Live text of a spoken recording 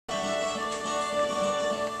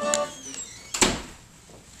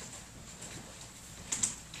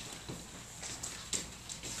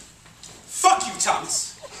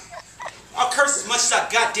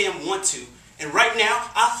goddamn want to. And right now,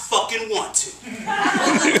 I fucking want to.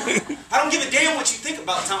 I don't give a damn what you think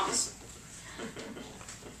about Thomas.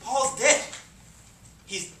 Paul's dead.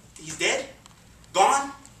 He's dead,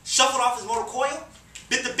 gone, shuffled off his motor coil,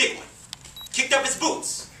 bit the big one, kicked up his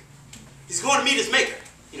boots. He's going to meet his maker,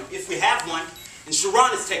 if we have one, and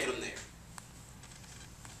Sharon is taking him there.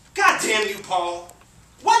 God damn you, Paul.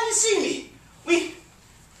 Why didn't you see me?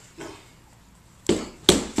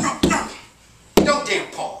 No,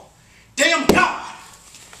 damn Paul. Damn God.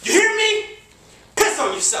 You hear me? Piss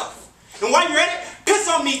on yourself. And while you're at it, piss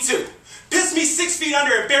on me too. Piss me 6 feet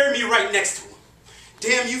under and bury me right next to him.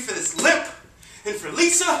 Damn you for this limp, and for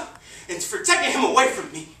Lisa, and for taking him away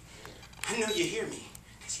from me. I know you hear me,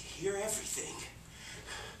 because you hear everything.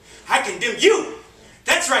 I condemn you.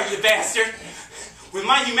 That's right, you bastard. With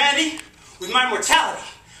my humanity, with my mortality,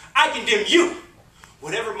 I condemn you.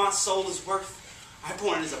 Whatever my soul is worth, I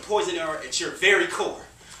pour it as a poison arrow at your very core.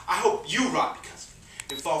 I hope you rot because of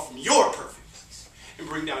it, and fall from your perfect place, and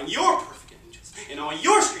bring down your perfect angels, and on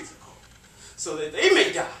your streets of gold, so that they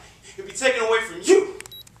may die, and be taken away from you.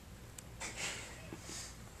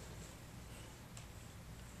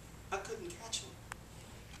 I couldn't catch him.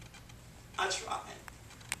 I tried.